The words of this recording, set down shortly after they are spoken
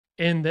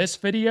In this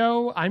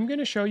video, I'm going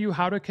to show you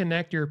how to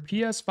connect your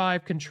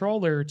PS5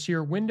 controller to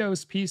your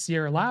Windows PC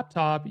or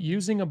laptop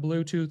using a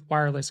Bluetooth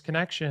wireless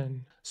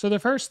connection. So the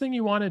first thing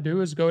you want to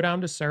do is go down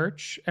to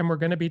search, and we're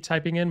going to be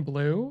typing in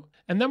blue,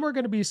 and then we're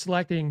going to be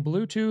selecting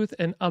Bluetooth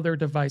and other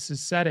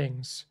devices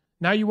settings.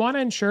 Now you want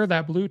to ensure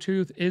that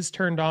Bluetooth is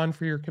turned on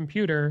for your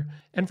computer,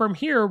 and from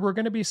here we're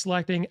going to be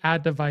selecting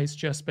Add Device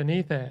just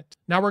beneath it.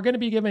 Now we're going to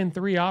be given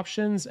three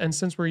options, and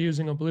since we're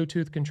using a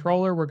Bluetooth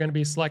controller, we're going to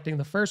be selecting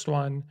the first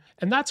one,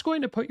 and that's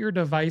going to put your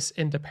device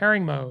into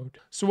pairing mode.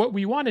 So what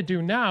we want to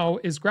do now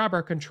is grab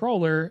our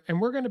controller,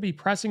 and we're going to be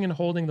pressing and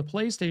holding the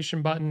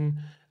PlayStation button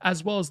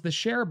as well as the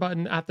share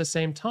button at the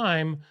same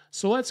time,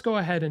 so let's go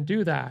ahead and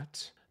do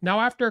that. Now,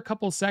 after a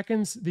couple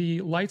seconds, the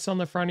lights on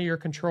the front of your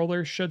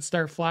controller should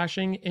start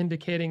flashing,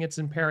 indicating it's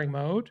in pairing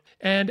mode.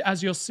 And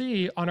as you'll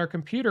see on our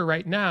computer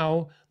right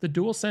now, the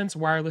DualSense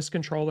Wireless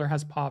controller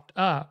has popped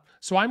up.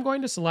 So I'm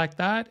going to select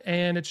that,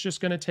 and it's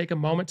just going to take a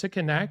moment to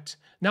connect.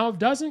 Now, if it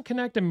doesn't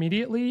connect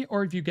immediately,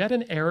 or if you get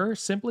an error,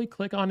 simply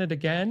click on it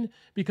again,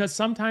 because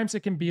sometimes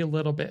it can be a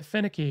little bit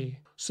finicky.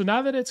 So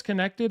now that it's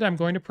connected, I'm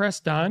going to press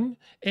done.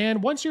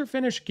 And once you're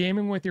finished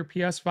gaming with your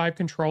PS5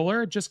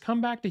 controller, just come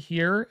back to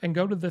here and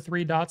go to the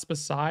three dots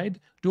beside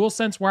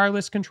DualSense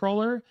Wireless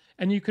controller,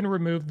 and you can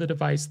remove the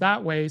device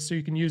that way so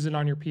you can use it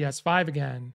on your PS5 again.